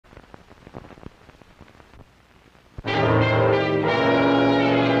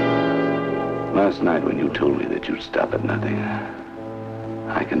Last night when you told me that you'd stop at nothing,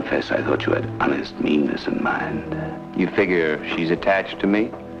 I confess I thought you had honest meanness in mind. You figure she's attached to me?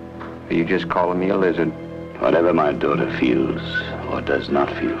 Or are you just calling me a lizard? Whatever my daughter feels or does not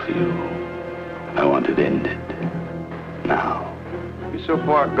feel for you, I want it ended. Now. You're so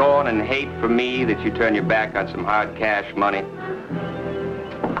far gone in hate for me that you turn your back on some hard cash money?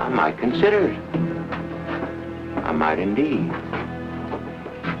 I might consider it. I might indeed.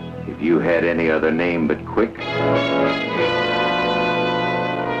 If you had any other name but Quick.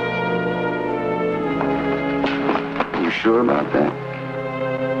 You sure about that?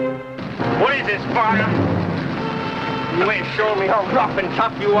 What is this, Varner? You ain't showing me how rough and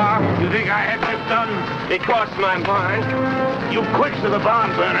tough you are. You think I had this done? It crossed my mind. You Quicks are the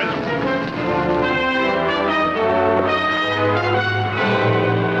barn burners.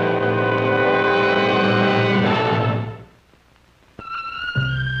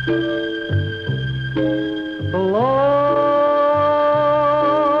 The long,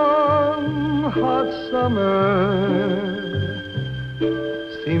 hot summer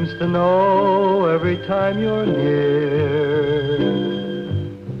seems to know every time you're near,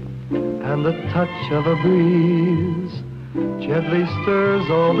 and the touch of a breeze gently stirs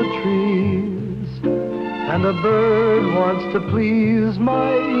all the trees, and a bird wants to please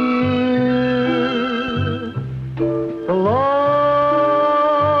my ear. The long,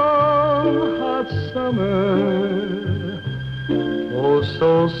 hot summer, oh,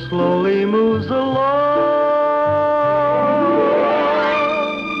 so slowly moves along.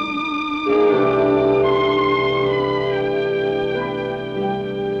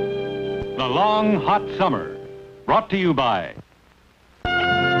 The Long Hot Summer, brought to you by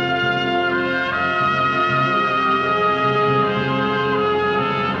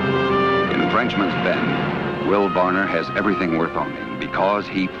In Frenchman's Bend, Will Varner has everything worth owning because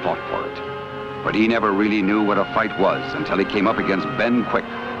he fought for it. But he never really knew what a fight was until he came up against Ben Quick,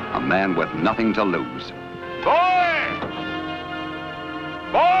 a man with nothing to lose. Boy!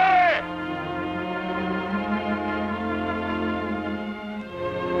 Boy!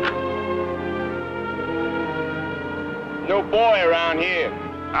 No boy around here.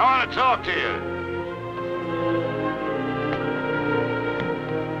 I want to talk to you.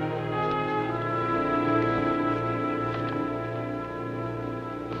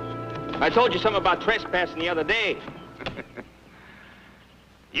 I told you something about trespassing the other day.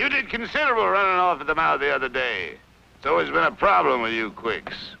 You did considerable running off at the mouth the other day. It's always been a problem with you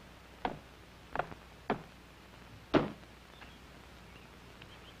Quicks.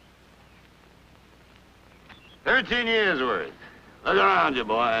 $13 years worth. Look around you,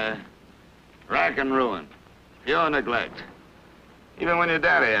 boy. Rack and ruin. Pure neglect. Even when your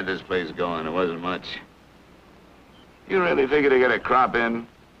daddy had this place going, it wasn't much. You really figure to get a crop in?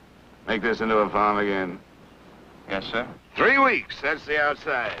 Make this into a farm again? Yes, sir. 3 weeks, that's the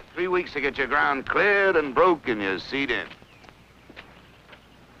outside. 3 weeks to get your ground cleared and broke and your seed in.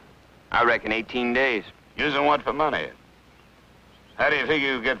 I reckon 18 days. Using what for money? How do you figure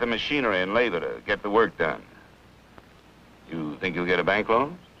you'll get the machinery and labor to get the work done? You think you'll get a bank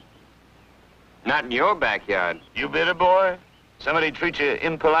loan? Not in your backyard. You bid it, boy? Somebody treat you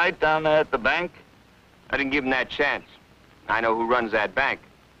impolite down there at the bank? I didn't give him that chance. I know who runs that bank.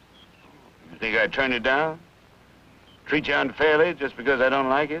 You think I'd turn you down? Treat you unfairly just because I don't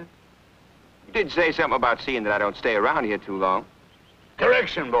like you? You did say something about seeing that I don't stay around here too long.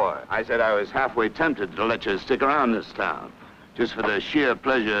 Correction, boy. I said I was halfway tempted to let you stick around this town, just for the sheer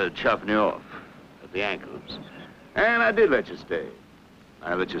pleasure of chopping you off at the ankles. And I did let you stay.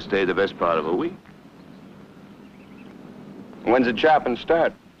 I let you stay the best part of a week. When's the chopping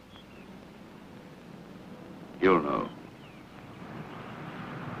start? You'll know.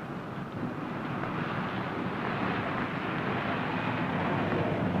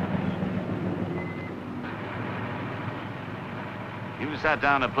 You sat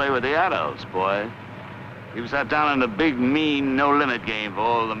down to play with the adults, boy. You sat down in a big, mean, no-limit game for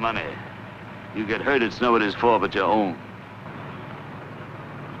all the money. You get hurt, it's nobody's fault but your own.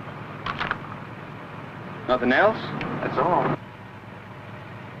 Nothing else? That's all.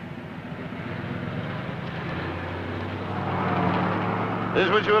 This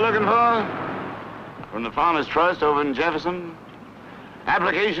is what you were looking for? From the Farmers Trust over in Jefferson?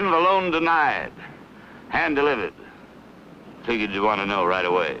 Application for loan denied. Hand-delivered. Figured you'd want to know right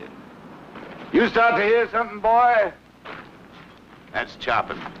away. You start to hear something, boy? That's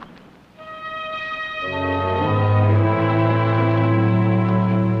chopping.